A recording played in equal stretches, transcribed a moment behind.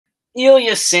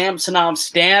Ilya Samsonov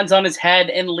stands on his head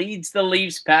and leads the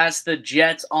Leafs past the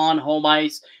Jets on home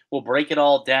ice. We'll break it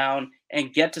all down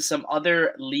and get to some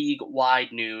other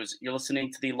league-wide news. You're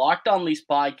listening to the Locked On Leafs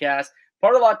podcast,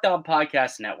 part of Locked On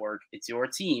Podcast Network. It's your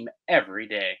team every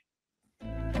day.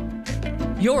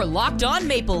 You're Locked On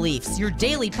Maple Leafs, your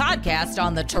daily podcast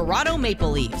on the Toronto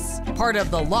Maple Leafs, part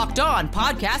of the Locked On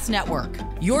Podcast Network.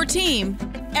 Your team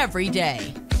every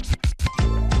day.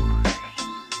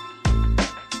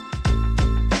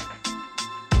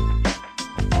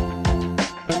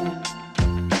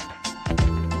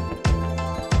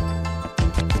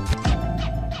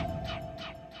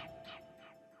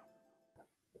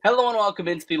 Hello and welcome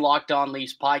into the Locked On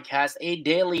Leafs podcast, a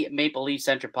daily Maple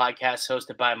Leaf-centric podcast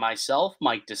hosted by myself,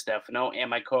 Mike DiStefano,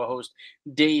 and my co-host,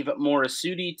 Dave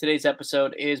Morassutti. Today's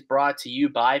episode is brought to you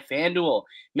by FanDuel.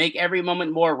 Make every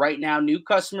moment more right now. New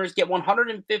customers get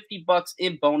 $150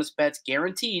 in bonus bets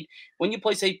guaranteed when you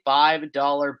place a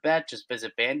 $5 bet. Just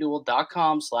visit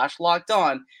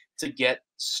FanDuel.com/LockedOn to get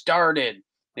started.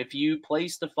 If you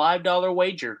place the $5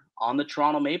 wager on the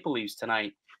Toronto Maple Leafs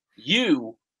tonight,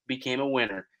 you became a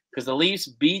winner because the Leafs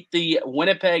beat the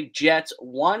Winnipeg Jets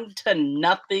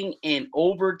 1-0 in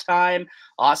overtime.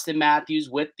 Austin Matthews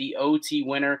with the OT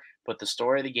winner. But the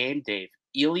story of the game, Dave,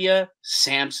 Ilya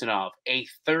Samsonov, a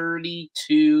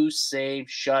 32-save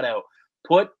shutout,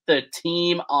 put the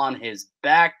team on his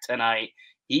back tonight.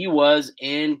 He was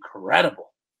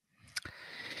incredible.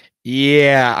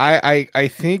 Yeah, I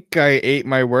think I ate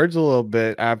my words a little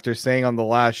bit after saying on the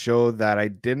last show that I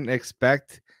didn't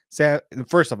expect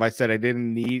first off, I said I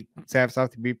didn't need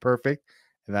Samsonov to be perfect,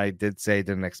 and I did say I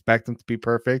didn't expect him to be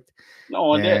perfect. No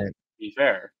one did, to be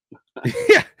fair.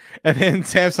 Yeah, and then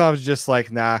Samsonov's just like,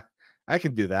 nah, I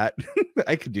can do that.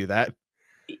 I can do that.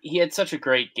 He had such a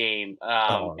great game,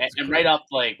 and right up,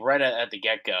 right at the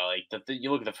get-go, you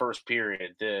look at the first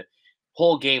period, the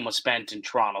whole game was spent in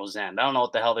Toronto's end. I don't know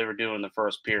what the hell they were doing in the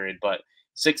first period, but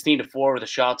 16-4 with the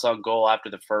shots on goal after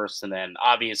the first, and then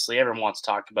obviously everyone wants to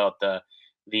talk about the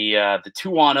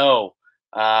 2-on-0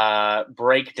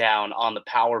 breakdown on the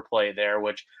power play there,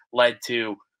 which led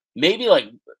to maybe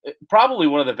probably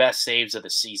one of the best saves of the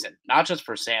season, not just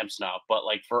for Samsonov, but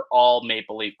for all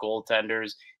Maple Leaf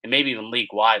goaltenders and maybe even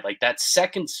league wide. That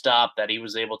second stop that he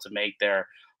was able to make there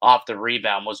off the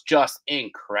rebound was just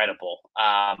incredible.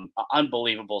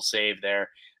 Unbelievable save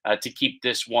there to keep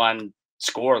this one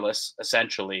scoreless,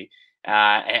 essentially,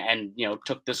 and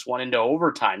took this one into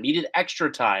overtime. Needed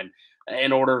extra time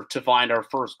in order to find our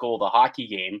first goal of the hockey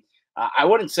game. I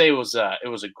wouldn't say it was a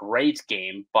great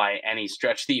game by any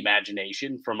stretch of the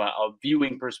imagination from a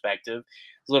viewing perspective.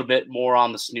 A little bit more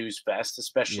on the snooze fest,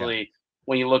 especially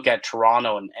when you look at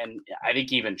Toronto. And I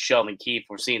think even Sheldon Keefe,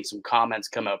 we're seeing some comments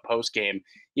come out post-game.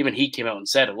 Even he came out and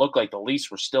said it looked like the Leafs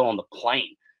were still on the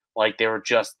plane. Like they were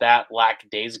just that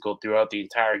lackadaisical throughout the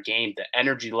entire game. The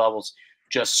energy levels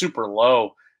just super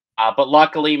low. But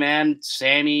luckily, man,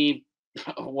 Sammy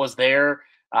was there,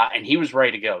 and he was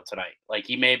ready to go tonight.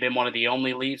 He may have been one of the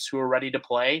only Leafs who were ready to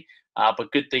play,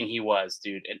 but good thing he was,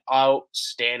 dude. An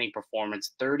outstanding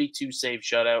performance, 32-save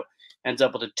shutout, ends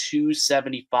up with a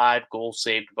 275 goal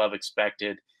saved above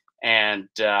expected, and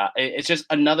it's just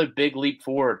another big leap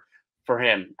forward for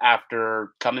him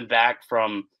after coming back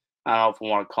from, I don't know if we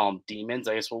want to call them demons.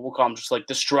 I guess we'll call them just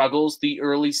the struggles, the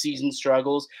early season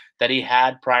struggles that he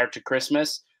had prior to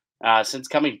Christmas. Since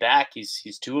coming back, he's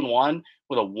 2-1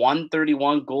 with a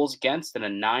 131 goals against and a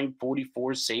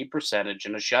 944 save percentage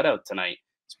and a shutout tonight.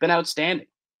 It's been outstanding.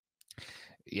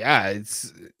 Yeah,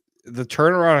 it's the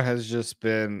turnaround has just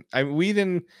been. We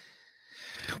didn't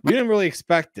really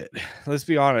expect it. Let's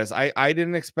be honest. I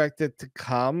didn't expect it to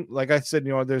come. Like I said,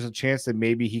 there's a chance that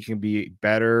maybe he can be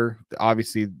better.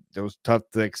 Obviously, it was tough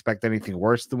to expect anything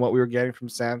worse than what we were getting from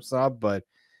Samsonov, but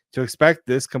to expect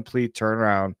this complete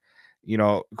turnaround.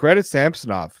 Credit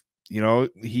Samsonov.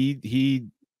 He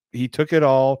took it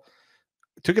on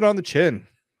the chin,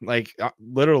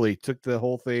 literally took the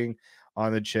whole thing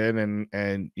on the chin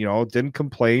and didn't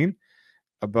complain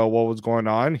about what was going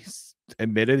on. He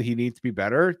admitted he needs to be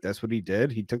better. That's what he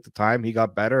did. He took the time, he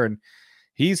got better, and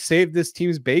he's saved this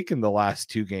team's bacon the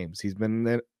last two games. He's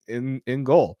been in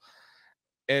goal.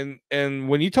 And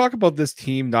when you talk about this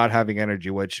team not having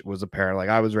energy, which was apparent,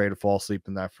 I was ready to fall asleep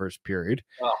in that first period.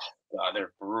 Oh, God,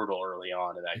 they're brutal early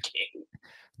on in that game.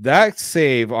 That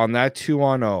save on that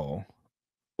 2-on-0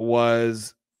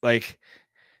 was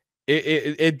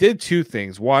it did two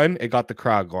things. One, it got the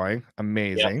crowd going.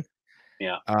 Amazing.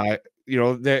 Yeah. I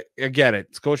get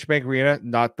it. Scotiabank Arena,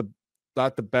 not the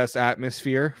best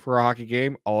atmosphere for a hockey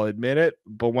game. I'll admit it.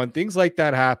 But when things like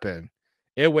that happen,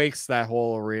 it wakes that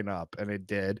whole arena up, and it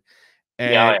did.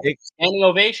 And standing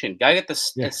ovation. Guy got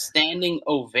the standing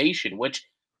ovation, which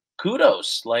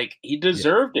kudos. Like, he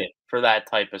deserved it for that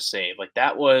type of save. Like,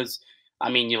 that was, I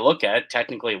mean, you look at it,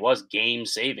 technically it was game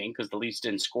saving because the Leafs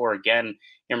didn't score again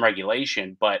in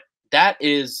regulation, but that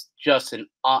is just an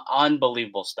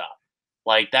unbelievable stop.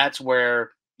 Like, that's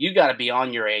where you got to be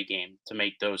on your A game to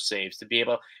make those saves, to be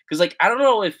able, because, like, I don't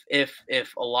know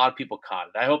if a lot of people caught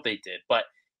it. I hope they did, but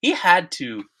he had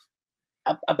to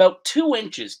about 2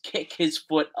 inches kick his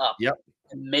foot up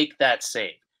and make that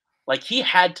save. Like, he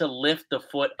had to lift the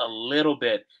foot a little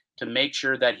bit to make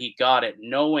sure that he got it,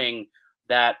 knowing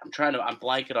that I'm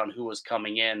blanking on who was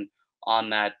coming in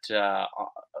on that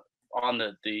on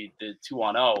the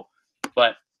 2-on-0,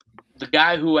 but the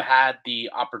guy who had the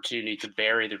opportunity to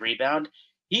bury the rebound,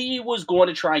 he was going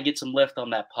to try and get some lift on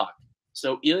that puck.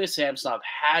 So Ilya Samsonov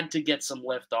had to get some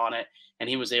lift on it, and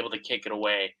he was able to kick it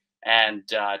away. And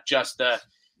and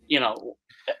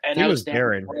it was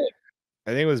Barron.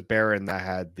 I think it was Barron that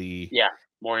had the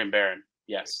Morgan Barron.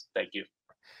 Yes, thank you.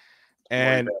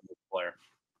 And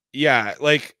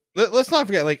like, let's not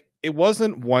forget, like, it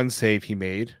wasn't one save he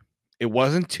made. It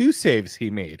wasn't 2 saves he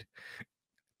made.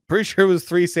 Pretty sure it was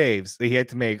 3 saves that he had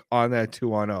to make on that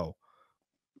 2-on-0.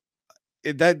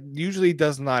 That usually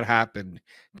does not happen.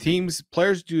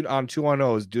 Players do on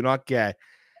 2-on-0s do not get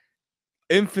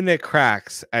infinite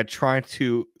cracks at trying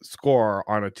to score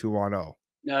on a 2-on-0.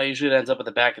 No, usually it ends up at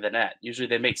the back of the net. Usually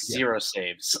they make 0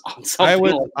 saves on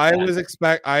something.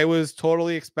 I was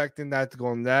totally expecting that to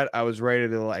go in net. I was ready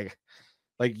to like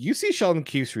you see Sheldon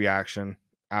Keefe's reaction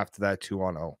after that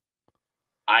 2-on-0.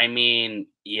 I mean,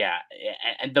 yeah,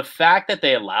 and the fact that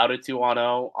they allowed a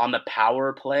 2-on-0 on the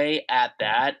power play at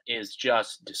that is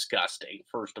just disgusting.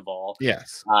 First of all,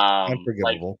 yes,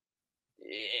 unforgivable.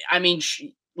 I mean,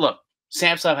 look,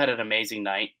 Samsonov had an amazing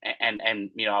night, and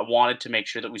I wanted to make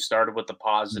sure that we started with the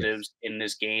positives in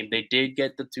this game. They did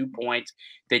get the 2 points.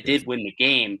 They did win the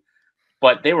game,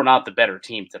 but they were not the better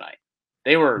team tonight.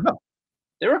 They were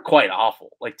quite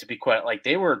awful. Like, to be quite, like,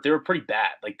 they were pretty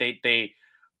bad. Like, they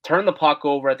turned the puck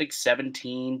over. I think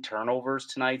 17 turnovers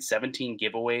tonight, 17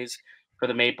 giveaways for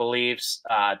the Maple Leafs.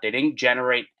 They didn't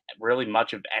generate really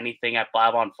much of anything at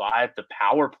 5-on-5. The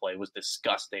power play was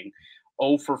disgusting.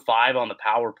 0 for 5 on the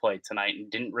power play tonight, and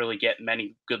didn't really get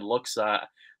many good looks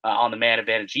on the man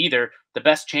advantage either. The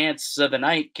best chance of the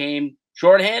night came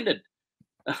shorthanded.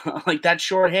 Like, that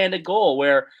shorthanded goal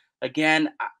where, again,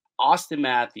 Austin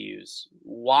Matthews,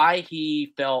 why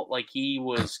he felt like he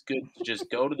was good to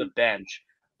just go to the bench.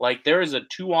 Like, there is a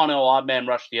 2-on-0 odd man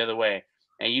rush the other way,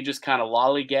 and you just kind of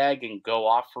lollygag and go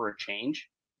off for a change.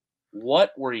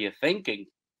 What were you thinking?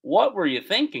 What were you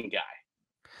thinking, guy?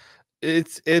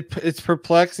 It's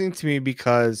perplexing to me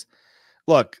because,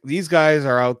 look, these guys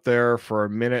are out there for a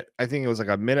minute. I think it was like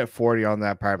a minute 40 on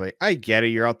that power play. I get it.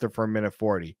 You're out there for a minute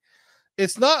 40.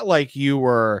 It's not like you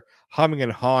were humming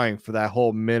and hawing for that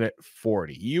whole minute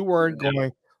 40. You weren't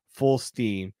going full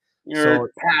steam. You're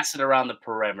passing around the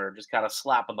perimeter, just kind of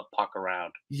slapping the puck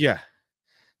around. Yeah.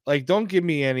 Like, don't give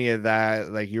me any of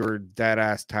that. Like, you're dead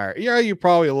ass tired. Yeah, you're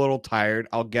probably a little tired.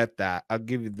 I'll get that. I'll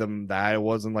give them that. It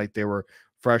wasn't like they were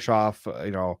fresh off,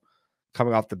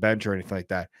 coming off the bench or anything like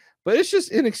that. But it's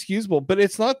just inexcusable. But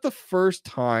it's not the first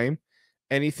time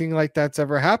anything like that's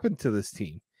ever happened to this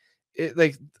team.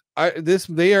 They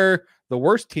are the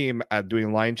worst team at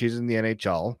doing line changes in the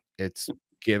NHL. It's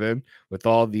given with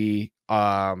all the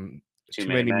too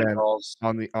many men calls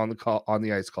on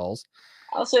the ice calls.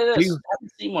 I'll say this: I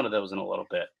haven't seen one of those in a little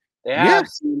bit. They have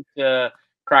seemed to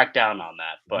crack down on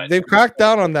that, but they've cracked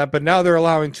down on that. But now they're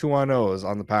allowing 2-on-0s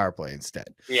on the power play instead.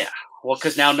 Yeah, well,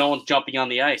 because now no one's jumping on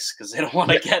the ice because they don't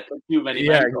want to get too many.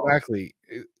 Yeah, exactly.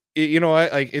 You know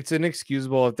what? Like, it's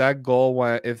inexcusable if that goal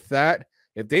went. If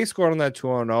they scored on that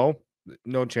 2-on-0,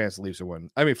 no chance the Leafs would win.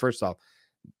 I mean, first off,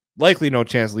 likely no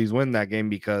chance Leafs win that game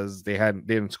because they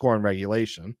didn't score in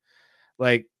regulation.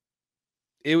 Like,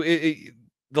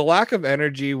 the lack of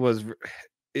energy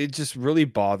it just really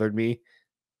bothered me.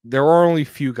 There were only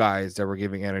few guys that were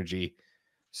giving energy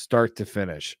start to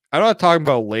finish. I'm not talking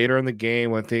about later in the game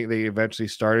when they eventually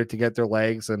started to get their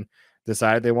legs and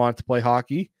decided they wanted to play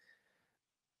hockey.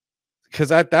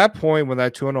 Because at that point, when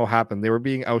that 2-0 happened, they were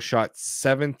being outshot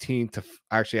 17 to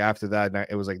actually after that,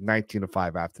 it was like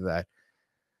 19-5 after that.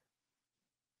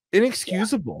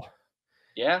 Inexcusable.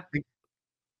 Yeah.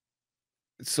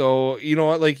 So, you know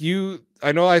what, like,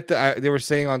 I know they were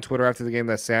saying on Twitter after the game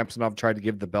that Samsonov tried to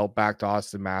give the belt back to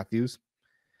Austin Matthews.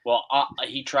 Well,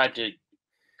 he tried to,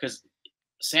 because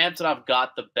Samsonov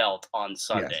got the belt on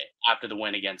Sunday after the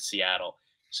win against Seattle.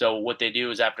 So what they do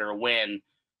is after a win,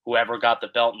 whoever got the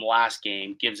belt in the last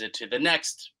game gives it to the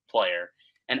next player.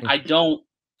 And I don't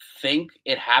think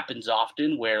it happens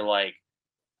often where like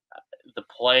the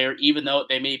player, even though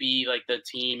they may be like the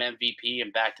team MVP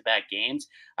in back-to-back games,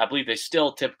 I believe they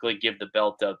still typically give the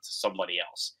belt up to somebody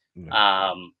else.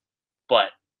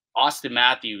 But Austin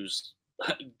Matthews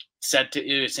said to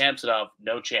Ilya Samsonov,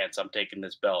 "No chance. I'm taking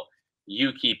this belt.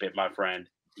 You keep it, my friend.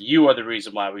 You are the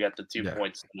reason why we got the 2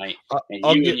 points tonight.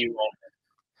 And you."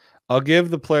 I'll give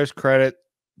the players credit.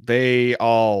 They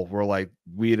all were like,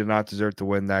 "We did not deserve to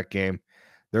win that game."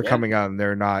 They're coming out and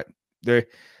they're not.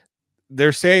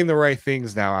 They're saying the right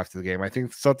things now after the game. I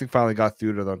think something finally got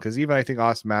through to them because even I think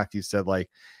Austin Matthews said like,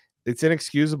 "It's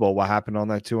inexcusable what happened on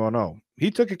that 2-0."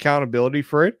 He took accountability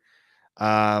for it.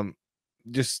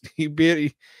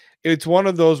 It's one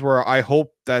of those where I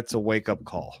hope that's a wake up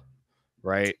call,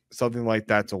 right? Something like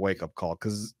that's a wake up call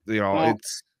because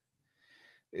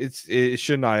it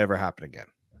should not ever happen again.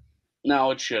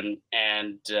 No, it shouldn't,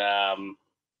 and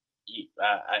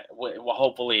well,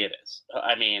 hopefully it is.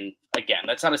 I mean, again,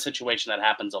 that's not a situation that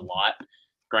happens a lot,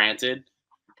 granted,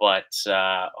 but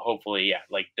hopefully,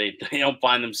 like they don't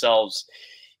find themselves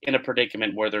in a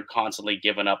predicament where they're constantly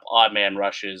giving up odd man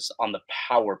rushes on the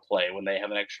power play when they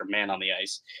have an extra man on the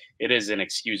ice. It is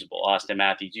inexcusable. Austin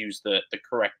Matthews used the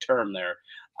correct term there,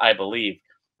 I believe.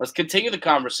 Let's continue the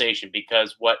conversation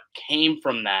because what came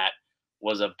from that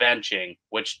was a benching,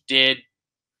 which did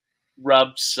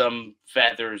rub some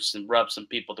feathers and rub some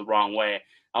people the wrong way.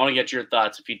 I want to get your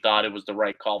thoughts if you thought it was the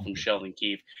right call from Sheldon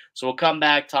Keefe. So we'll come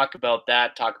back, talk about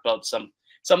that, talk about some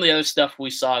of the other stuff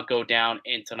we saw go down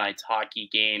in tonight's hockey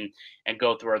game, and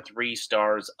go through our 3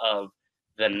 stars of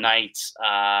the night.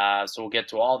 So we'll get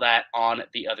to all that on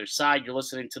the other side. You're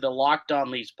listening to the Locked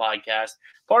On Leafs podcast,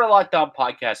 part of Locked On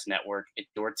Podcast Network. It's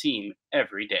your team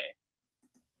every day.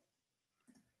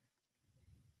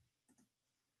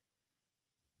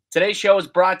 Today's show is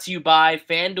brought to you by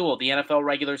FanDuel. The NFL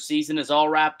regular season is all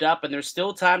wrapped up, and there's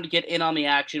still time to get in on the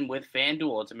action with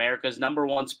FanDuel. It's America's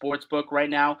 #1 sports book right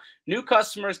now. New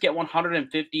customers get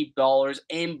 $150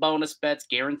 in bonus bets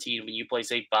guaranteed when you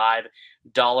place a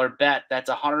 $5 bet. That's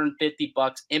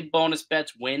 $150 in bonus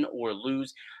bets, win or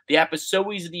lose. The app is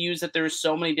so easy to use that there are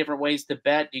so many different ways to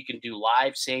bet. You can do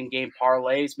live same-game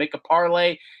parlays, make a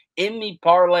parlay in the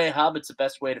Parlay Hub. It's the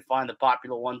best way to find the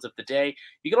popular ones of the day.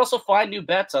 You can also find new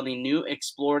bets on the new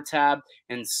Explore tab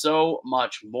and so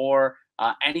much more.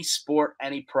 Any sport,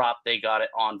 any prop, they got it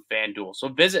on FanDuel. So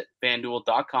visit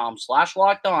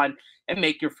FanDuel.com/lockedon and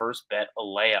make your first bet a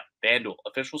layup. FanDuel,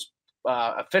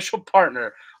 official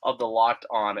partner of the Locked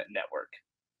On Network.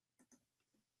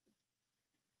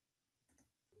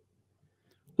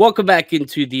 Welcome back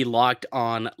into the Locked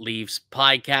On Leafs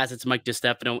podcast. It's Mike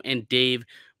DiStefano and Dave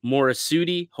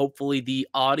Morassutti. Hopefully the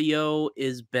audio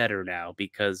is better now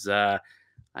because I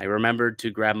remembered to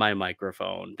grab my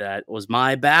microphone. That was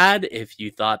my bad. If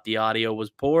you thought the audio was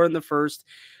poor in the first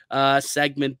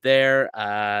segment there,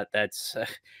 that's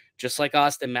just like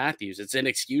Austin Matthews. It's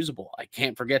inexcusable. I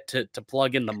can't forget to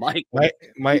plug in the mic. What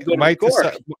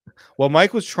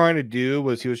Mike was trying to do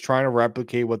was he was trying to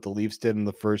replicate what the Leafs did in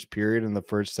the first period, in the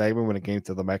first segment when it came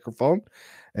to the microphone.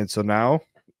 And so now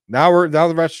the rest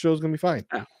of the show is going to be fine.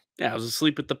 Yeah, I was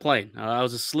asleep at the plane. I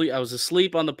was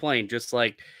asleep on the plane, just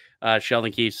like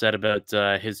Sheldon Keefe said about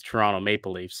his Toronto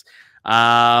Maple Leafs.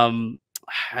 I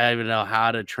don't even know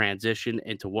how to transition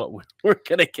into what we're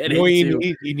going to get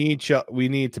into. We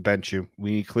need to bench you.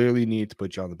 We clearly need to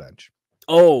put you on the bench.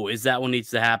 Oh, is that what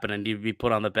needs to happen? I need to be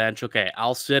put on the bench? Okay,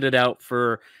 I'll sit it out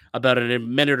for about a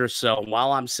minute or so.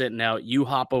 While I'm sitting out, you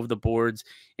hop over the boards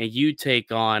and you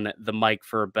take on the mic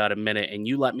for about a minute, and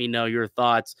you let me know your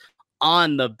thoughts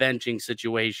on the benching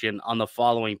situation on the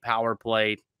following power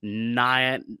play.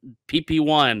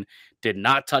 PP1 did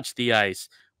not touch the ice.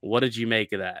 What did you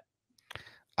make of that?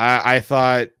 I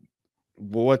thought,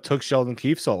 well, what took Sheldon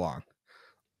Keefe so long?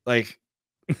 Like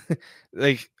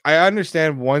I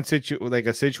understand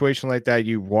a situation like that,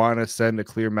 you want to send a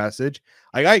clear message.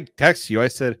 I text you. I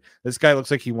said, this guy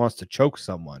looks like he wants to choke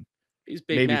someone. He's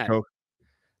big mad. Choke.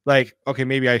 Like, okay,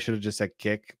 maybe I should have just said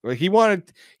kick. Like, he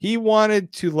wanted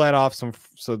to let off some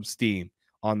steam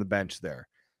on the bench there.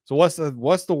 So what's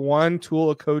the one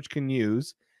tool a coach can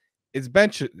use? Is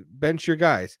bench your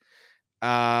guys.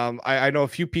 I know a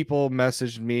few people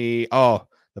messaged me, oh,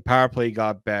 the power play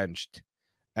got benched.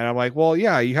 And I'm like, well,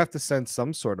 yeah, you have to send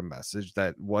some sort of message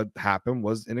that what happened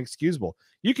was inexcusable.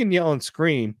 You can yell and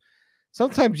scream.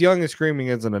 Sometimes yelling and screaming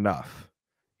isn't enough.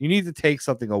 You need to take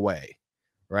something away,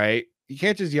 right? You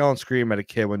can't just yell and scream at a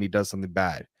kid when he does something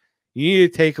bad. You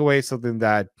need to take away something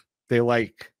that they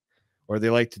like or they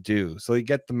like to do. So you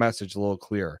get the message a little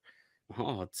clearer.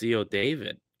 Oh, it's Theo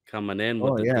David coming in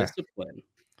with the discipline.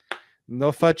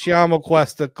 No facciamo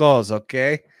questa cosa,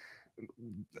 okay?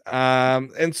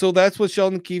 And so that's what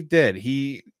Sheldon Keefe did.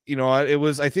 He, I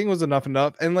think it was enough.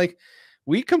 And like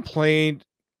we complained,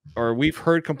 or we've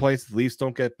heard complaints the Leafs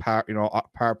don't get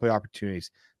power play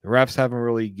opportunities. The refs haven't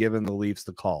really given the Leafs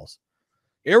the calls.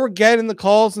 They were getting the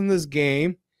calls in this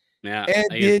game. Yeah. And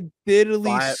did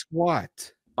diddly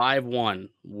squat. 5-1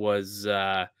 was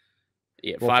 5-1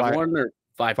 or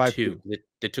 5-2.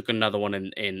 They took another one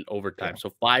in overtime. Yeah.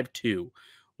 So 5-2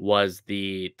 was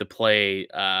the play,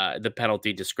 the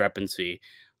penalty discrepancy.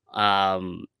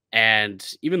 And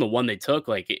even the one they took,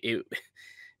 like it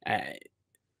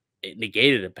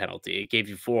negated a penalty. It gave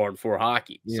you 4-on-4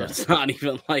 hockey. So it's not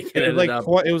even like it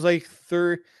was like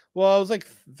 30. Well, it was like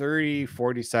 30,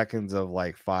 40 seconds of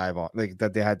like 5 on like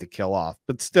that they had to kill off.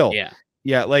 But still,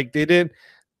 yeah, like they did.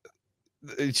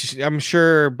 I'm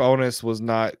sure Bonus was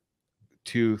not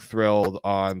too thrilled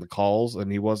on the calls,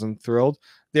 and he wasn't thrilled.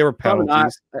 They were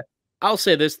penalties. I'll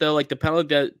say this though, like the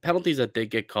penalties that did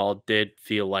get called did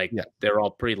feel like they're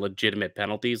all pretty legitimate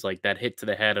penalties. Like that hit to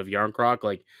the head of Yarncroc,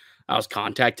 like I was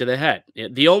contact to the head.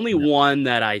 The only one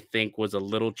that I think was a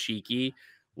little cheeky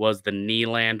was the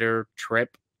Nylander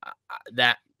trip.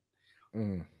 That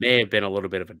may have been a little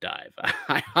bit of a dive.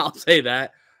 I'll say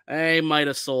that. I might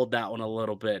have sold that one a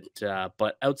little bit,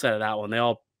 but outside of that one, they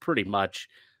all pretty much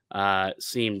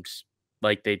seemed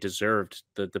like they deserved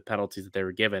the penalties that they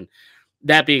were given.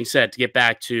 That being said, to get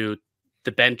back to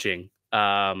the benching,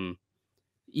 I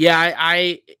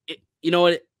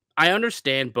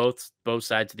understand both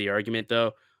sides of the argument,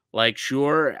 though. Like,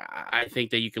 sure, I think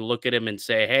that you can look at him and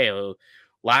say, hey,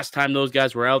 last time those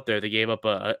guys were out there, they gave up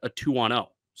a 2-on-0.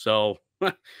 So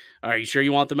are you sure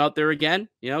you want them out there again?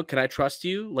 Can I trust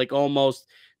you? Like almost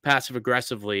passive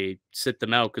aggressively sit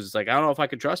them out because it's like, I don't know if I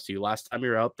can trust you. Last time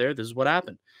you were out there, this is what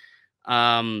happened.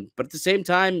 But at the same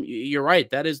time, you're right.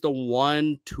 That is the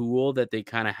one tool that they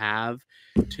kind of have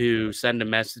to send a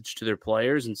message to their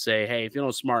players and say, hey, if you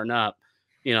don't smarten up,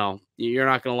 you're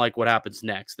not going to like what happens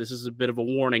next. This is a bit of a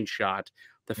warning shot.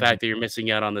 The fact that you're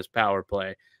missing out on this power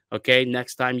play. Okay.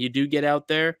 Next time you do get out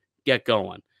there, get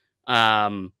going.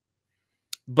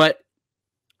 But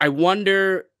I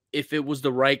wonder if it was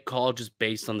the right call just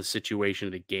based on the situation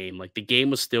of the game. Like the game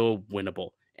was still winnable,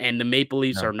 and the Maple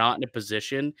Leafs are not in a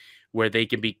position where they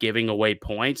can be giving away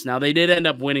points. Now they did end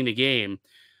up winning the game,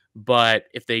 but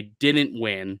if they didn't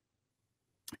win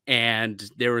and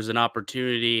there was an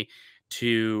opportunity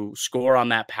to score on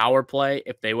that power play,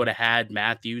 if they would have had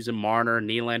Matthews and Marner and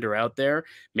Nylander out there,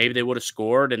 maybe they would have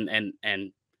scored and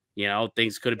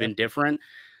things could have been different.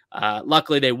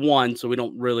 Luckily they won, so we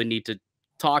don't really need to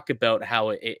talk about how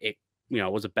it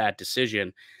was a bad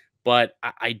decision. But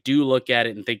I do look at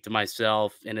it and think to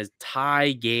myself, in a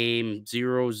tie game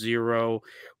 0-0,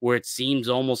 where it seems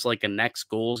almost like a next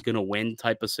goal is going to win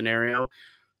type of scenario,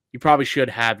 you probably should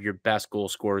have your best goal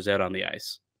scorers out on the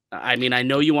ice. I mean, I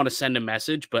know you want to send a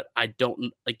message, but I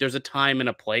don't like there's a time and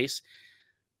a place.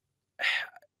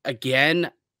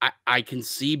 Again, I can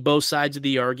see both sides of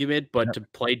the argument, but to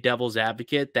play devil's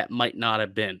advocate, that might not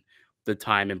have been the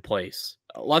time and place.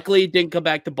 Luckily, it didn't come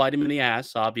back to bite him in the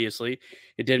ass, obviously.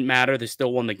 It didn't matter. They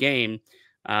still won the game.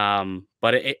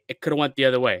 But it could have went the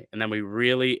other way. And then we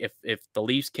really, if the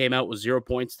Leafs came out with 0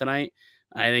 points tonight,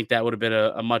 I think that would have been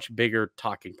a much bigger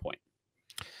talking point.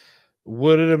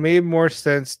 Would it have made more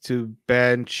sense to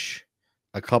bench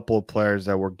a couple of players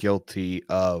that were guilty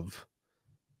of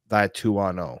that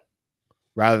 2-on-0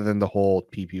 rather than the whole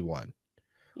PP1?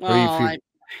 Well,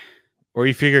 or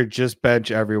you figured just bench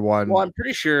everyone? Well, I'm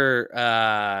pretty sure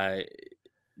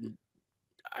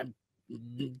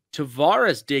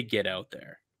Tavares did get out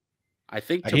there. I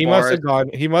think Tavares,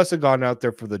 he must have gone out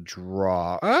there for the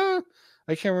draw.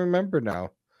 I can't remember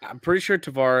now. I'm pretty sure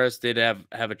Tavares did have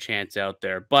a chance out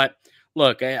there. But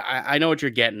look, I know what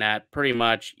you're getting at. Pretty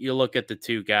much, you look at the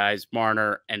two guys,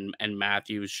 Marner and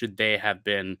Matthews. Should they have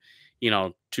been,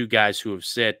 two guys who have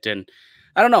sit? And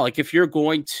I don't know, like if you're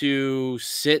going to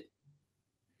sit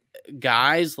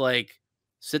guys, like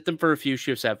sit them for a few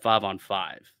shifts at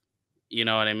 5-on-5. You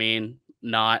know what I mean?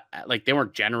 Not like they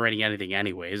weren't generating anything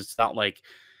anyways. It's not like,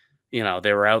 they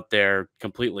were out there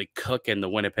completely cooking the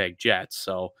Winnipeg Jets.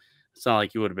 So it's not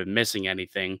like you would have been missing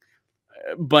anything.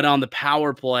 But on the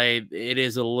power play, it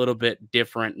is a little bit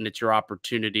different, and it's your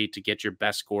opportunity to get your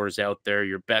best scores out there,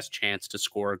 your best chance to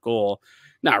score a goal.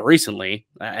 Not recently.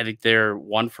 I think they're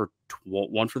one for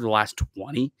the last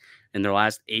 20 in their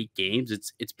last 8 games.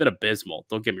 It's been abysmal.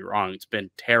 Don't get me wrong. It's been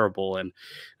terrible. And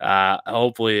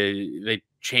hopefully they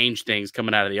change things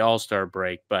coming out of the All-Star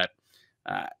break. But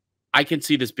I can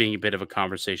see this being a bit of a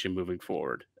conversation moving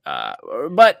forward.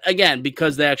 But again,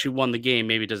 because they actually won the game,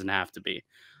 maybe it doesn't have to be.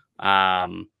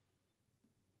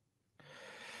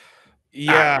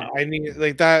 Yeah, I mean,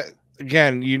 like that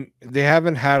again. They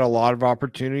haven't had a lot of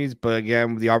opportunities, but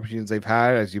again, the opportunities they've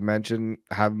had, as you mentioned,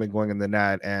 haven't been going in the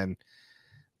net, and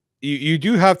you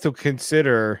do have to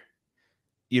consider.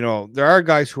 There are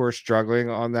guys who are struggling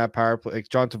on that power play. Like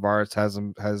John Tavares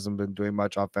hasn't been doing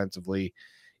much offensively.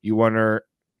 You wonder,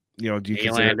 do you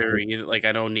Nylander, like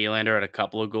I know Nylander had a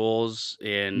couple of goals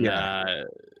in it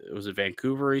was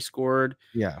Vancouver. He scored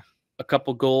a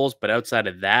couple goals, but outside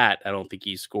of that, I don't think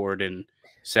he scored in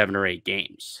 7 or 8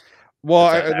 games.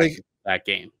 Well, that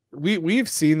game. We've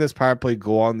seen this power play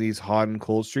go on these hot and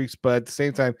cold streaks, but at the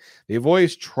same time, they've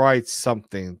always tried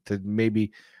something to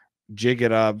maybe jig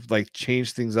it up, like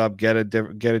change things up, get a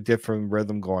different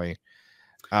rhythm going.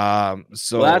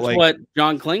 So that's what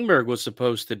John Klingberg was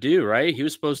supposed to do, right? He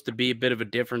was supposed to be a bit of a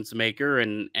difference maker,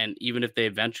 and even if they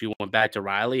eventually went back to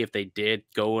Riley, if they did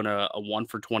go in a 1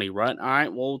 for 20 run, all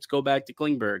right, well, let's go back to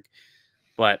Klingberg.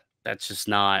 But that's just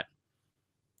not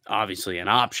obviously an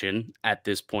option at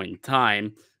this point in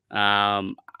time.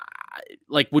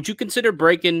 Like, would you consider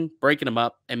breaking them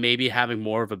up and maybe having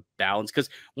more of a balance? Because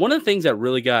one of the things that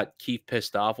really got Keefe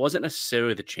pissed off wasn't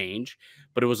necessarily the change,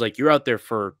 but it was like, you're out there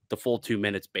for the full 2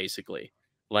 minutes, basically.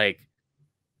 Like,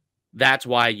 that's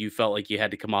why you felt like you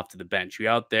had to come off to the bench. You're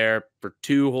out there for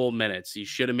 2 whole minutes. You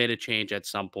should have made a change at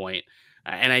some point.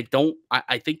 And I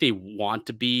think they want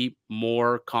to be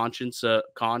more conscious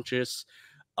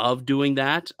of doing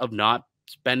that, of not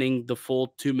spending the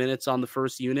full 2 minutes on the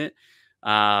first unit.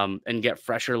 And get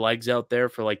fresher legs out there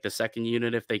for like the second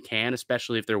unit if they can,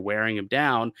 especially if they're wearing them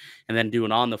down, and then do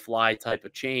an on the fly type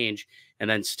of change, and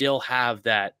then still have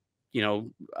that,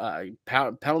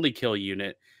 penalty kill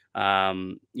unit,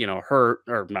 hurt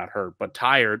or not hurt, but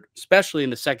tired, especially in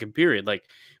the second period, like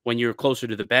when you're closer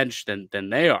to the bench than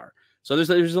they are. So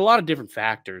there's a lot of different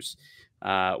factors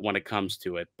when it comes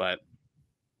to it, but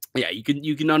yeah,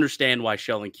 you can understand why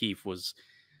Sheldon Keefe was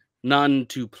none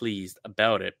too pleased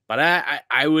about it. But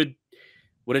I would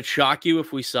it shock you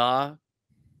if we saw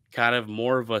kind of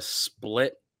more of a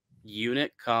split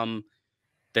unit come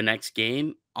the next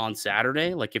game on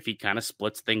Saturday? Like if he kind of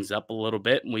splits things up a little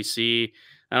bit and we see,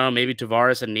 I don't know, maybe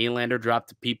Tavares and Nylander drop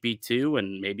to PP2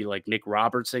 and maybe like Nick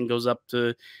Robertson goes up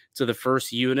to the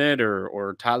first unit,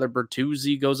 or Tyler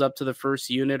Bertuzzi goes up to the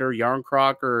first unit, or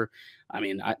Yarncroc, or I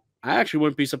mean, I actually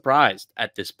wouldn't be surprised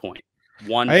at this point.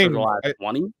 One for the last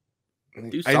 20.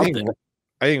 Do something.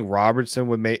 I think Robertson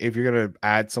would make, if you're going to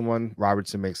add someone,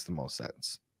 Robertson makes the most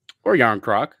sense. Or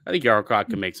Yarncroc. I think Yarncroc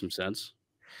can make some sense.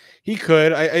 He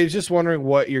could. I was just wondering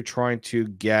what you're trying to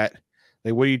get.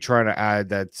 Like, what are you trying to add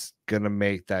that's going to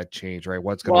make that change, right?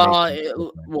 What's going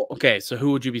to well, okay, so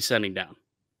who would you be sending down?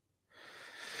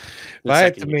 If I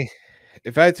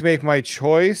had to make my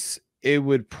choice, it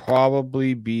would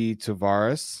probably be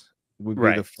Tavares. Would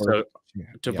be the first. So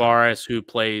Tavares, who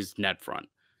plays net front.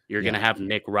 You're going to have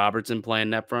Nick Robertson playing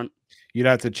net front? You'd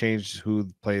have to change who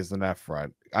plays the net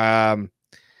front. You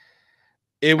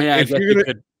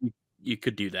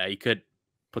could do that. You could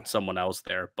put someone else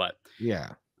there, but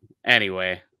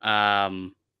anyway,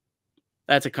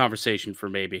 that's a conversation for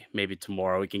maybe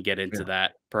tomorrow. We can get into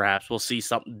that. Perhaps we'll see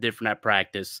something different at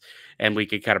practice and we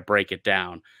could kind of break it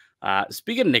down.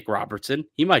 Speaking of Nick Robertson,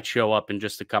 he might show up in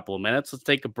just a couple of minutes. Let's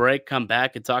take a break, come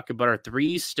back and talk about our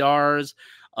 3 stars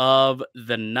of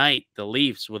the night. The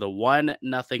Leafs with a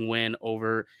 1-0 win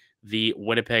over the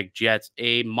Winnipeg Jets.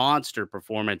 A monster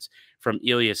performance from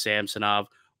Ilya Samsonov.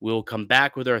 We'll come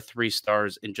back with our 3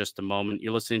 stars in just a moment.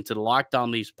 You're listening to the Locked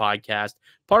On Leafs podcast,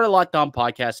 part of Locked On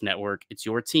Podcast Network. It's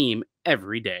your team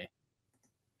every day.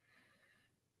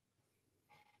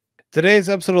 Today's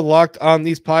episode of Locked On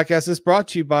These Podcasts is brought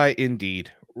to you by Indeed.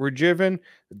 We're driven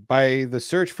by the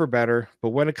search for better, but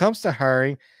when it comes to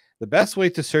hiring, the best way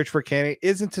to search for a candidate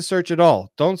isn't to search at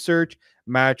all. Don't search,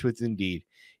 match with Indeed.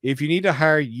 If you need to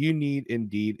hire, you need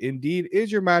Indeed. Indeed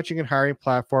is your matching and hiring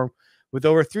platform with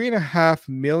over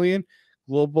 350 million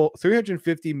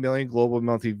global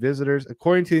monthly visitors,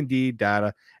 according to Indeed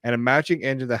data, and a matching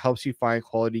engine that helps you find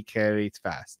quality candidates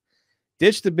fast.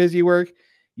 Ditch the busy work.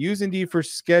 Use Indeed for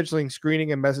scheduling,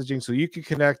 screening, and messaging so you can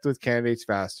connect with candidates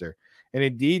faster. And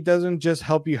Indeed doesn't just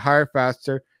help you hire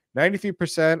faster.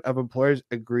 93% of employers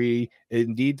agree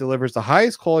Indeed delivers the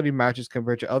highest quality matches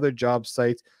compared to other job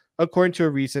sites, according to a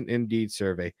recent Indeed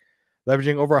survey.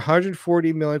 Leveraging over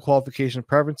 140 million qualification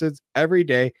preferences every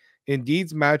day,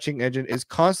 Indeed's matching engine is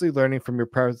constantly learning from your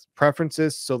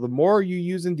preferences, so the more you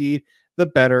use Indeed, the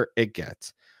better it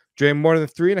gets. Join more than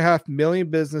 3.5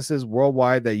 million businesses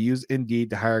worldwide that use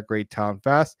Indeed to hire great talent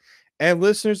fast. And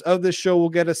listeners of this show will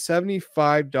get a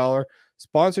 $75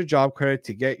 sponsored job credit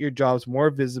to get your jobs more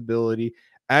visibility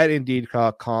at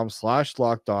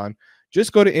Indeed.com/lockedon.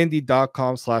 Just go to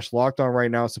Indeed.com/lockedon right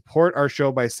now. Support our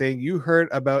show by saying you heard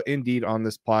about Indeed on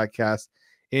this podcast.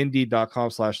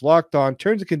 Indeed.com/lockedon.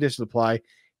 Terms and conditions apply.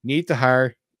 Need to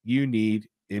hire? You need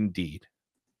Indeed.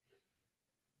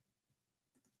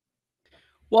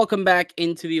 Welcome back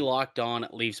into the Locked On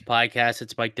Leafs podcast.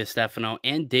 It's Mike DiStefano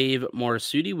and Dave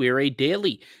Morassutti. We are a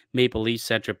daily Maple Leaf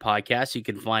centric podcast. You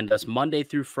can find us Monday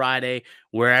through Friday,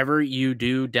 wherever you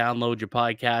do download your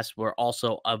podcast. We're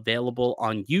also available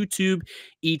on YouTube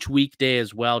each weekday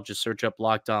as well. Just search up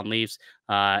Locked On Leafs.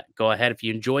 Go ahead. If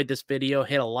you enjoyed this video,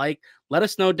 hit a like. Let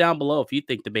us know down below if you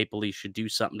think the Maple Leafs should do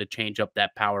something to change up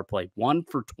that power play. 1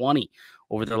 for 20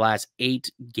 over the last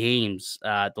 8 games.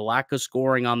 The lack of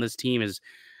scoring on this team is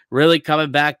really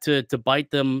coming back to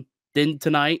bite them in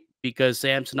tonight, because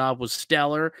Samsonov was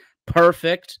stellar,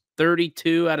 perfect,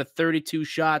 32 out of 32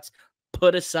 shots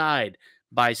put aside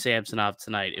by Samsonov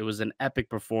tonight. It was an epic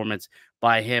performance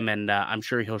by him, and I'm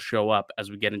sure he'll show up as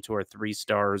we get into our 3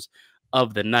 stars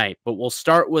of the night. But we'll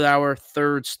start with our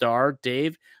 3rd star.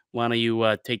 Dave, why don't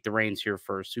you take the reins here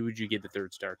first? Who would you give the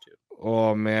 3rd star to?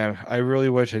 Oh man, I really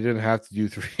wish I didn't have to do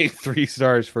three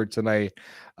stars for tonight.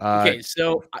 Okay,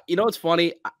 so you know what's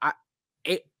funny?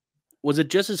 Was it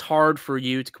just as hard for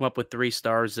you to come up with 3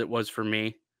 stars as it was for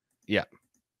me? Yeah.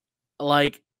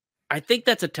 Like, I think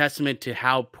that's a testament to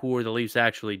how poor the Leafs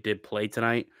actually did play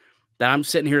tonight. That I'm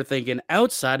sitting here thinking,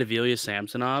 outside of Ilya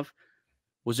Samsonov,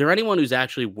 was there anyone who's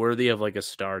actually worthy of like a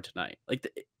star tonight? Like,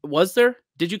 was there?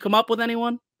 Did you come up with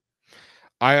anyone?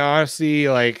 I honestly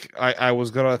I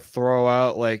was gonna throw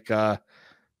out like a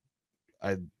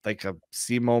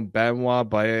Simon Benoit,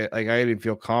 but I didn't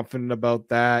feel confident about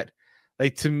that.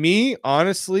 Like, to me,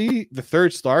 honestly, the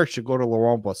 3rd star should go to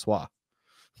Laurent Brossoit,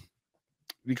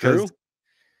 because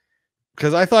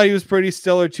I thought he was pretty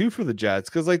stellar too for the Jets.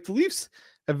 Because like the Leafs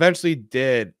eventually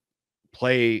did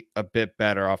play a bit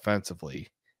better offensively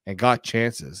and got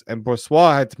chances, and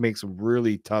Brossoit had to make some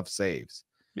really tough saves.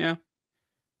 Yeah.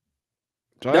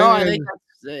 So No, I think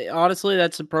honestly,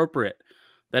 that's appropriate.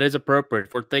 That is appropriate.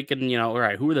 If we're thinking, all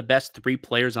right, who are the best 3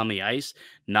 players on the ice,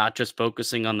 not just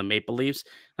focusing on the Maple Leafs,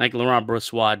 I think Laurent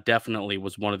Brossoit definitely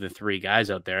was one of the 3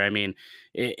 guys out there. I mean,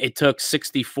 it took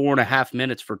 64 and a half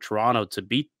minutes for Toronto to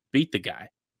beat the guy.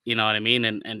 You know what I mean?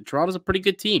 And Toronto's a pretty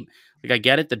good team. Like, I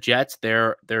get it. The Jets,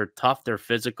 they're tough. They're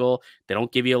physical. They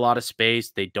don't give you a lot of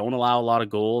space. They don't allow a lot of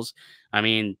goals. I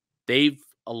mean, they've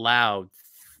allowed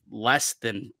less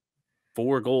than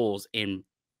 4 goals in,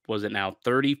 was it now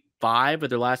 35 of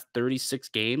their last 36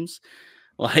 games?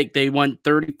 Like, they won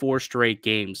 34 straight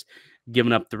games,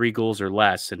 giving up 3 goals or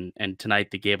less. And tonight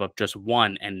they gave up just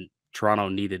 1, and Toronto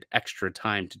needed extra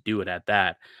time to do it at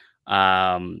that.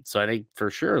 So I think for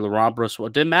sure, Laurent Brossoit,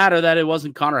 it didn't matter that it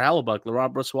wasn't Connor Hellebuck.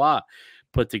 Laurent Brossoit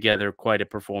put together quite a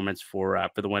performance for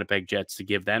the Winnipeg Jets to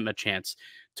give them a chance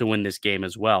to win this game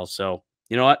as well. So,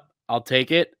 you know what? I'll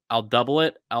take it. I'll double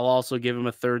it. I'll also give him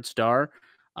a 3rd star.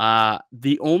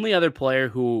 The only other player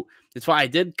who, it's fine, I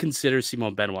did consider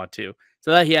Simon Benoit too.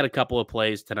 So that he had a couple of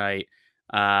plays tonight,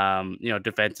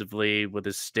 defensively with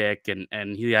his stick,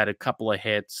 and he had a couple of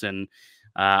hits, and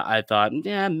I thought,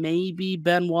 yeah, maybe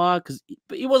Benoit,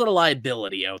 but he wasn't a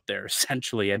liability out there,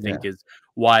 essentially, I think is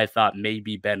why I thought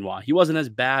maybe Benoit. He wasn't as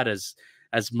bad as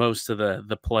most of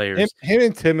the players. Him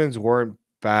and Timmins weren't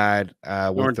bad.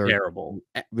 Weren't terrible.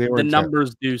 The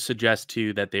numbers do suggest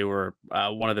too that they were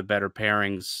one of the better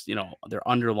pairings, their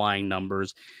underlying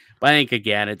numbers. But I think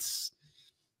again,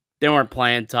 they weren't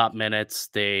playing top minutes.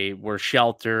 They were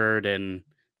sheltered, and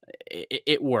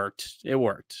it worked. It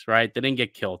worked, right? They didn't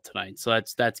get killed tonight, so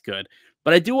that's good.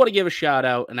 But I do want to give a shout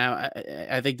out, and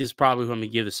I think this is probably who I'm going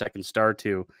to give the 2nd star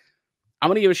to. I'm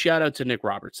going to give a shout out to Nick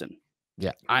Robertson.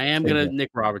 Yeah, I am going to Nick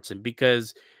Robertson,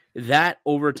 because that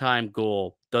overtime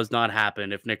goal does not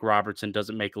happen if Nick Robertson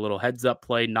doesn't make a little heads up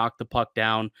play, knock the puck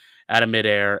down out of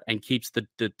midair, and keeps the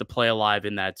play alive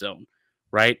in that zone,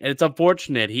 right? And it's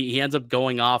unfortunate. He ends up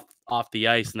going off the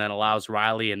ice, and then allows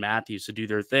Riley and Matthews to do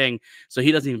their thing. So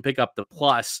he doesn't even pick up the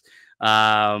plus.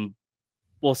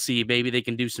 We'll see. Maybe they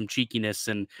can do some cheekiness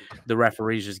and the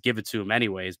referees just give it to him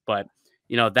anyways. But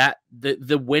that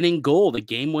the winning goal, the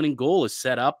game-winning goal, is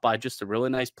set up by just a really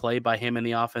nice play by him in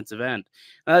the offensive end.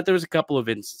 There was a couple of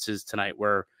instances tonight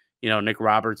where Nick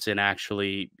Robertson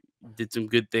actually did some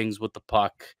good things with the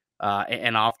puck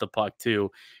and off the puck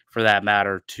too, for that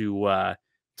matter, to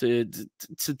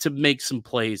make some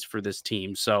plays for this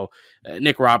team. So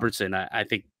Nick Robertson, I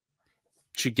think,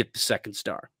 should get the 2nd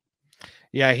star.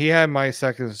 Yeah, he had my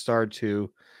second star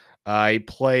too. He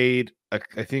played,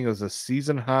 I think it was a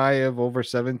season high of over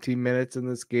 17 minutes in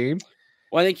this game.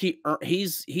 Well, I think he Earned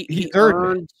it.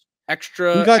 earned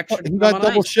extra He time got on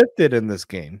double ice. shifted in this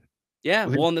game. Yeah,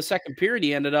 well, in the second period,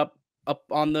 he ended up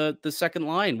on the second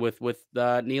line with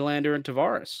Nylander and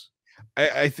Tavares.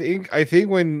 I think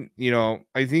when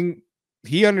I think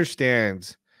he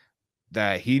understands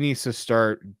that he needs to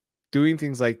start doing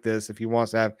things like this if he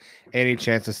wants to have any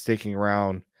chance of sticking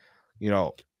around,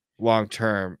 long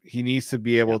term. He needs to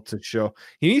be able to show.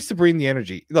 He needs to bring the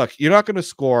energy. Look, you're not going to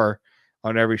score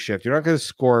on every shift. You're not going to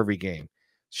score every game.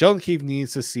 Sheldon Keefe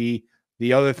needs to see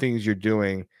the other things you're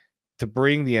doing to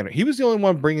bring the energy. He was the only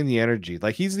one bringing the energy.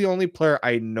 Like, he's the only player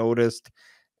I noticed,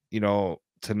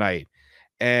 tonight.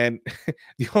 And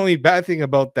the only bad thing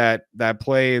about that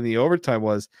play in the overtime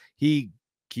was he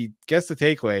gets the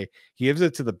takeaway. He gives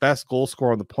it to the best goal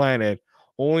scorer on the planet,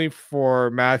 only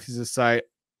for Matthews to say,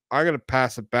 "I'm going to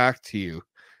pass it back to you,"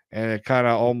 and it kind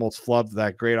of almost flubbed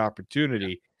that great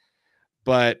opportunity.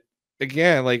 But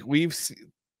again, like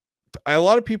a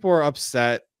lot of people are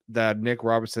upset that Nick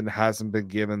Robertson hasn't been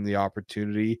given the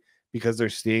opportunity because they're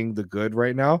seeing the good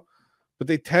right now, but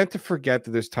they tend to forget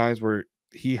that there's times where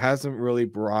he hasn't really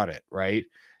brought it, right?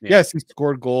 Yeah. Yes, he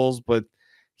scored goals, but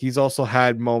he's also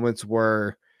had moments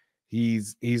where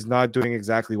he's not doing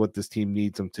exactly what this team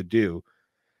needs him to do.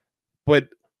 But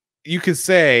you could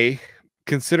say,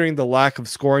 considering the lack of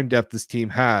scoring depth this team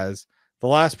has, the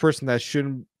last person that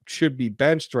should be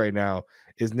benched right now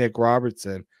is Nick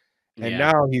Robertson. And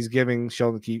now he's giving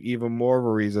Sheldon Keefe even more of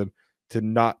a reason to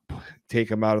not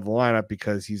take him out of the lineup,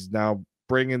 because he's now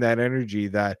bringing that energy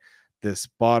that this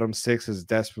bottom six is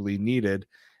desperately needed.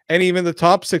 And even the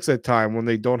top six at time, when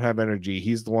they don't have energy,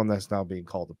 he's the one that's now being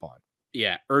called upon.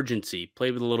 Yeah, urgency.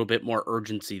 Play with a little bit more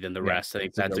urgency than the rest. I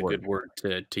think that's a good word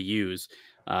to use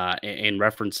in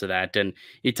reference to that. And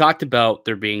you talked about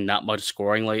there being not much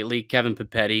scoring lately. Kevin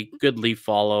Papetti, good leaf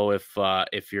follow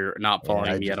if you're not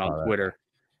following me yet on Twitter.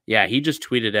 Yeah, he just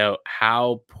tweeted out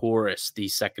how porous the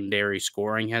secondary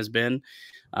scoring has been.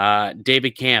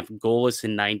 David Kampf, goalless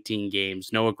in 19 games.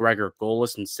 Noah Gregor,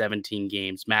 goalless in 17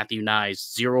 games. Matthew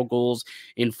Nyes, 0 goals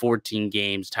in 14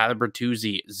 games. Tyler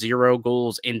Bertuzzi, 0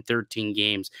 goals in 13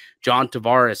 games. John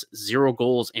Tavares, 0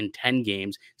 goals in 10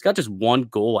 games. He's got just 1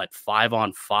 goal at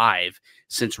 5-on-5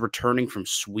 since returning from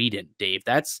Sweden, Dave.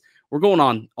 We're going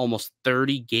on almost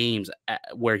 30 games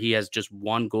where he has just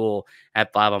 1 goal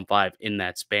at 5-on-5 in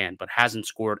that span, but hasn't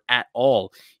scored at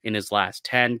all in his last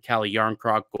 10. Kalle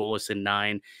Järnkrok, goalless in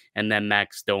 9, and then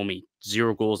Max Domi,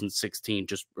 0 goals in 16,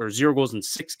 0 goals in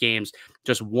 6 games,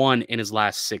 just 1 in his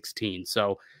last 16.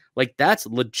 So, like, that's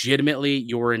legitimately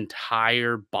your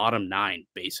entire bottom 9,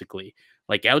 basically.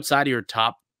 Like, outside of your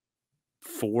top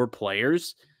 4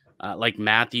 players, like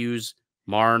Matthews,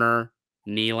 Marner,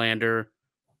 Nylander,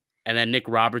 and then Nick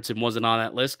Robertson wasn't on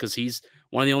that list because he's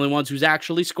one of the only ones who's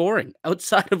actually scoring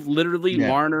outside of literally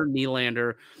Marner,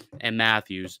 Nylander, and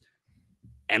Matthews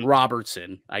and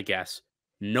Robertson, I guess.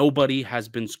 Nobody has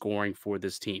been scoring for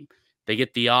this team. They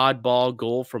get the oddball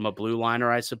goal from a blue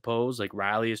liner, I suppose. Like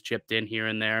Riley has chipped in here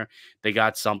and there. They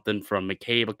got something from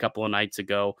McCabe a couple of nights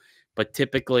ago. But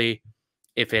typically,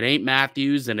 if it ain't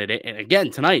Matthews, and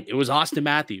again, tonight, it was Austin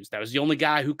Matthews. That was the only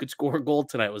guy who could score a goal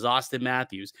tonight, was Austin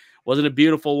Matthews. Wasn't a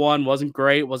beautiful one, wasn't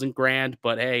great, wasn't grand,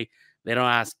 but hey, they don't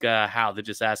ask how, they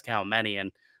just ask how many,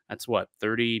 and that's what,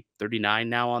 30, 39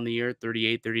 now on the year,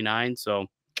 38, 39, so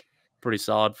pretty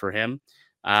solid for him.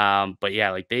 But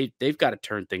yeah, like they've got to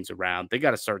turn things around. They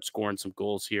got to start scoring some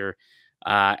goals here.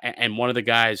 And one of the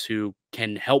guys who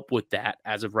can help with that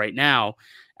as of right now,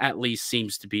 at least,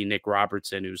 seems to be Nick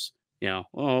Robertson, who's, not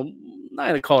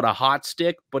going to call it a hot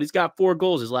stick, but he's got 4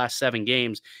 goals his last 7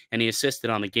 games, and he assisted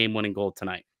on the game-winning goal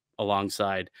tonight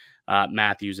alongside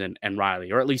Matthews and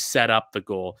Riley, or at least set up the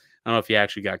goal. I don't know if he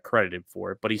actually got credited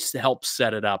for it, but he helped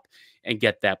set it up and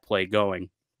get that play going.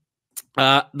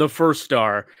 The first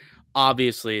star,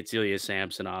 obviously, it's Ilya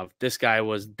Samsonov. This guy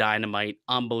was dynamite,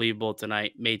 unbelievable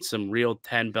tonight, made some real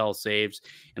 10-bell saves,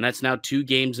 and that's now 2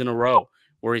 games in a row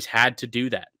where he's had to do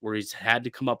that, where he's had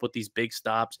to come up with these big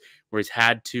stops, where he's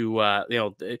had to,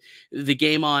 the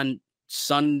game on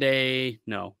Sunday,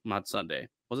 no, not Sunday.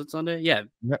 Was it Sunday? Yeah.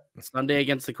 Sunday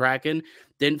against the Kraken.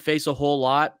 Didn't face a whole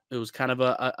lot. It was kind of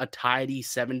a tidy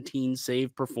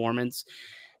 17-save performance.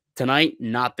 Tonight,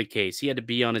 not the case. He had to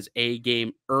be on his A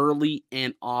game early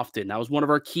and often. That was one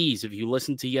of our keys. If you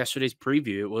listened to yesterday's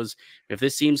preview, it was, if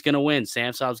this team's going to win,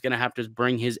 Samsonov's going to have to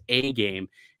bring his A game,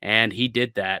 and he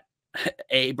did that.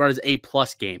 He brought his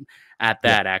A-plus game at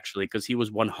that, actually, because he was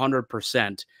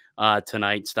 100%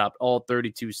 tonight, stopped all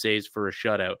 32 saves for a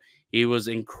shutout. He was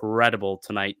incredible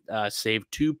tonight.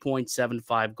 Saved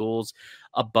 2.75 goals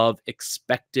above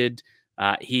expected.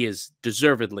 He is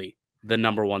deservedly the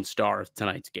 #1 star of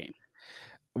tonight's game.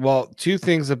 Well, two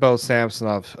things about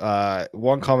Samsonov.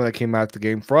 One comment that came out of the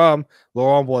game from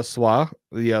Laurent Boissois,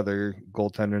 the other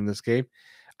goaltender in this game.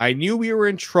 I knew we were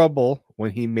in trouble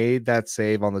when he made that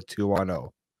save on the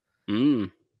 2-0.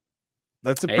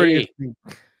 That's a pretty.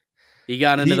 He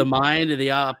got into the mind of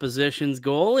the opposition's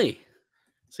goalie.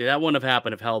 See, that wouldn't have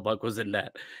happened if Hellebuyck was in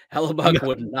net. Hellebuyck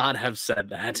would not have said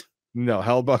that. No,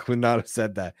 Hellebuyck would not have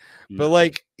said that. But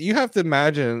like, you have to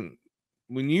imagine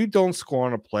when you don't score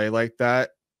on a play like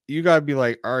that, you gotta be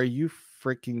like, are you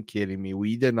freaking kidding me?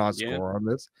 We did not score on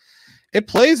this. It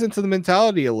plays into the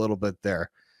mentality a little bit there.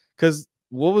 Because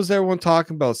what was everyone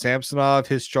talking about? Samsonov,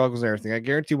 his struggles and everything. I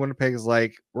guarantee Winnipeg is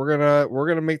like, we're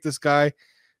gonna make this guy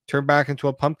turn back into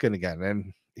a pumpkin again.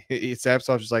 And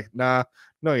Samsonov's just like, nah,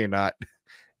 no, you're not.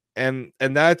 And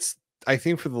that's, I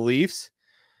think, for the Leafs,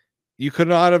 you could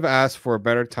not have asked for a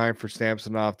better time for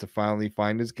Samsonov to finally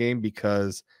find his game,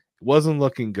 because it wasn't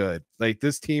looking good. Like,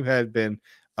 this team had been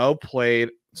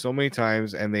outplayed so many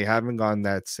times and they haven't gotten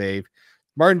that save.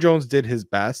 Martin Jones did his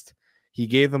best. He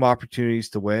gave them opportunities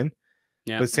to win.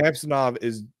 Yeah. But Samsonov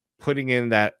is putting in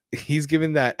that, he's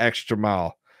giving that extra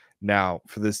mile now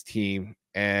for this team.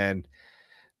 And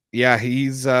yeah,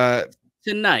 he's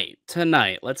tonight.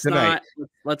 Let's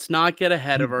not get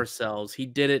ahead of ourselves. He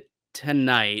did it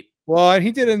tonight. Well, and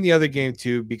he did it in the other game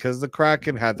too, because the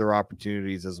Kraken had their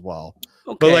opportunities as well.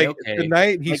 Okay, but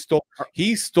tonight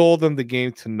he stole them the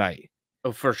game tonight.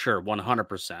 Oh, for sure,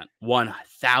 100%,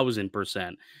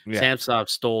 1000%. Samsonov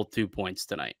stole 2 points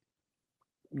tonight,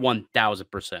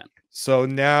 1000%. So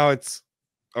now it's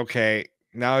okay.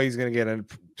 Now he's gonna get in,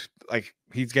 like,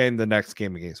 he's getting the next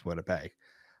game against Winnipeg.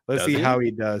 Let's see how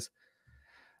he does.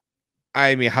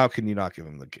 I mean, how can you not give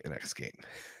him the next game?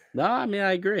 No, I mean,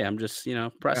 I agree. I'm just,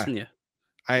 pressing you.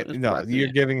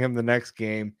 You're giving him the next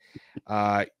game.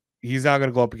 He's now going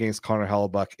to go up against Connor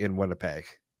Hellebuyck in Winnipeg.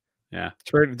 Yeah.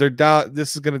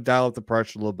 This is going to dial up the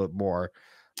pressure a little bit more,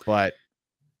 but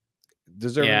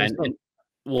and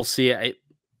we'll see.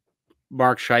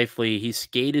 Mark Scheifele, he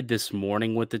skated this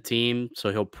morning with the team,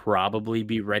 so he'll probably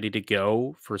be ready to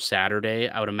go for Saturday,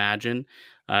 I would imagine.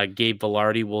 Gabe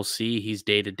Vilardi, we'll see. He's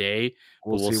day-to-day.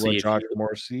 We'll see what Josh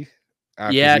Morrissey.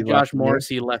 Josh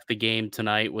Morrissey left the game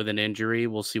tonight with an injury.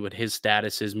 We'll see what his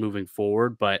status is moving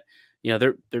forward. But,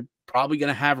 they're probably going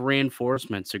to have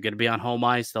reinforcements. They're going to be on home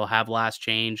ice. They'll have last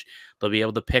change. They'll be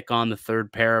able to pick on the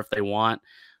third pair if they want.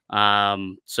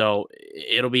 So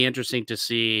it'll be interesting to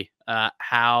see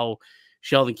how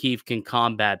Sheldon Keefe can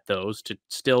combat those to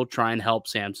still try and help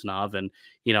Samsonov. And,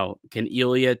 can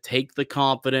Ilya take the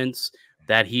confidence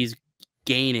that he's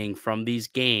gaining from these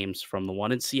games, from the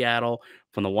one in Seattle,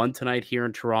 from the one tonight here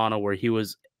in Toronto, where he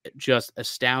was just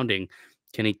astounding?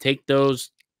 Can he take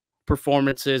those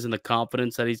performances and the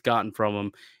confidence that he's gotten from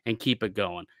them and keep it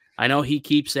going? I know he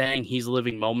keeps saying he's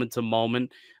living moment to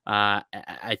moment.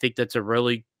 I think that's a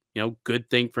really good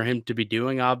thing for him to be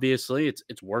doing. Obviously,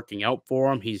 it's working out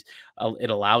for him. It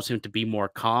allows him to be more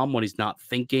calm when he's not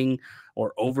thinking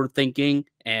or overthinking,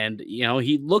 and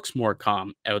he looks more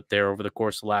calm out there over the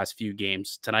course of the last few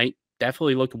games. Tonight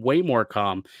definitely looked way more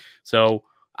calm. So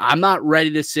I'm not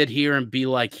ready to sit here and be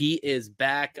like, he is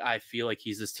back. I feel like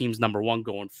he's this team's #1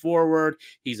 going forward.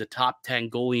 He's a top 10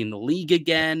 goalie in the league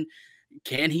again.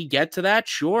 Can he get to that?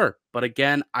 Sure. But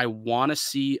again, I want to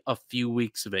see a few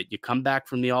weeks of it. You come back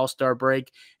from the All-Star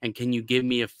break, and can you give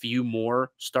me a few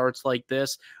more starts like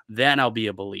this? Then I'll be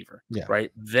a believer. Yeah.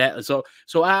 Right. So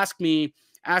ask me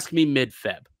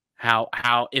mid-Feb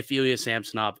how if Ilya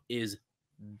Samsonov is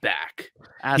back.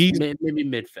 Maybe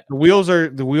mid-Feb.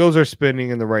 The wheels are spinning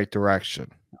in the right direction.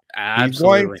 Absolutely. He's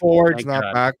going forwards,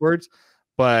 not backwards,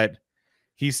 but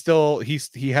he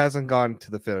hasn't gone to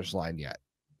the finish line yet.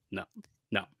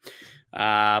 No.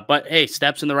 But hey,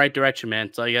 steps in the right direction, man.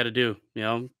 That's all you got to do.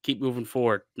 Keep moving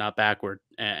forward, not backward,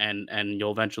 and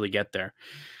you'll eventually get there.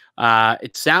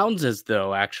 It sounds as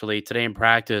though actually today in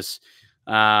practice,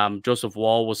 Joseph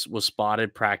Woll was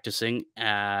spotted practicing,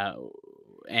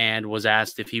 and was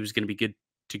asked if he was going to be good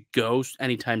to go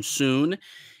anytime soon.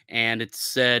 And it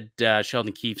said,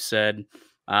 Sheldon Keefe said,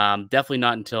 definitely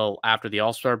not until after the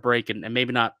All-Star break, and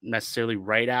maybe not necessarily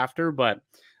right after, but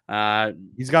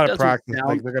he's got to practice.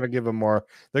 Like, they're going to give him more.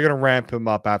 They're going to ramp him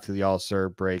up after the All-Star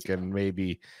break, and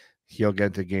maybe he'll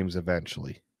get to games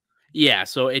eventually. Yeah,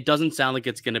 so it doesn't sound like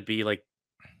it's going to be like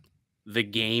the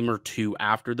game or two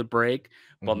after the break,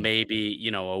 but maybe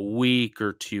a week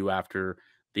or two after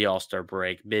the All-Star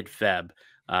break, mid-Feb,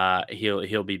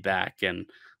 he'll be back. And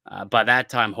By that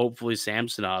time, hopefully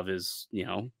Samsonov is,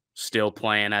 still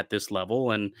playing at this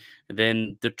level. And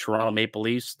then the Toronto Maple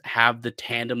Leafs have the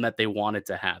tandem that they wanted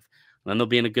to have. And then they'll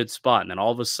be in a good spot. And then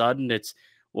all of a sudden it's,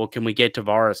 well, can we get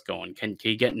Tavares going? Can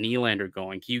you get Nylander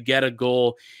going? Can you get a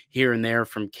goal here and there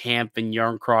from Camp and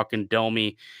Yarncroc and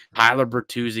Domi, Tyler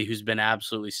Bertuzzi, who's been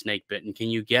absolutely snake bitten? Can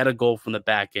you get a goal from the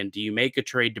back end? Do you make a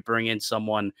trade to bring in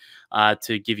someone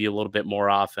to give you a little bit more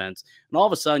offense? And all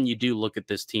of a sudden you do look at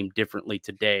this team differently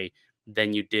today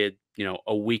than you did,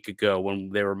 a week ago when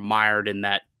they were mired in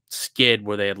that skid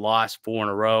where they had lost 4 in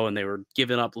a row and they were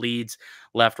giving up leads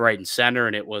left, right, and center.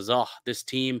 And it was, this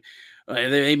team,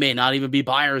 they may not even be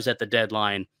buyers at the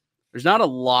deadline. There's not a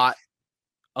lot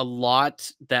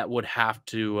that would have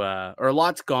to, or a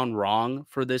lot's gone wrong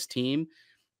for this team.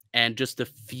 And just a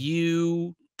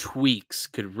few tweaks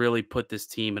could really put this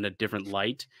team in a different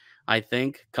light. I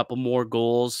think a couple more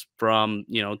goals from,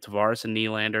 Tavares and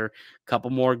Nylander, a couple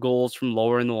more goals from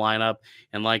lower in the lineup.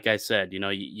 And like I said,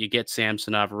 you get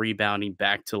Samsonov rebounding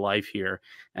back to life here.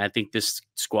 And I think this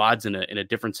squad's in a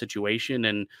different situation.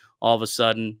 And all of a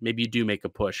sudden, maybe you do make a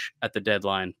push at the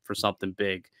deadline for something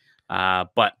big.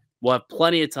 But we'll have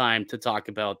plenty of time to talk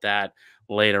about that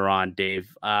later on,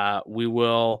 Dave. We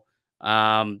will.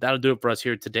 That'll do it for us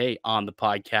here today on the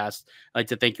podcast. I'd like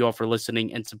to thank you all for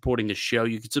listening and supporting the show.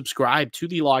 You can subscribe to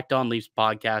the Locked On Leafs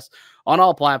podcast on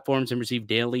all platforms and receive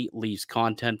daily Leafs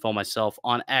content. Follow myself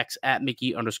on X at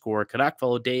Mickey_Canuck.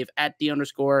 Follow Dave at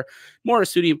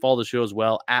 _Morassutti and follow the show as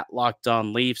well at Locked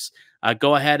On Leafs.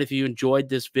 Go ahead if you enjoyed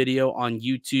this video on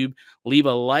YouTube, leave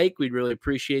a like. We'd really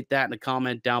appreciate that, and a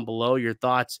comment down below your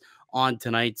thoughts on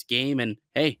tonight's game. And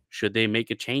hey, should they make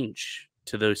a change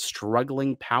to the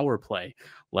struggling power play?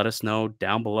 Let us know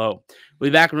down below. We'll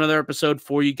be back with another episode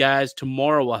for you guys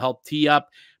tomorrow. We'll help tee up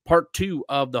part 2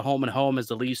 of the home and home as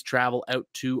the Leafs travel out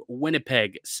to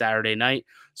Winnipeg Saturday night.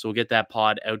 So we'll get that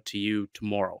pod out to you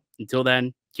tomorrow. Until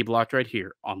then, keep it locked right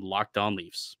here on Locked On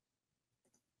Leafs.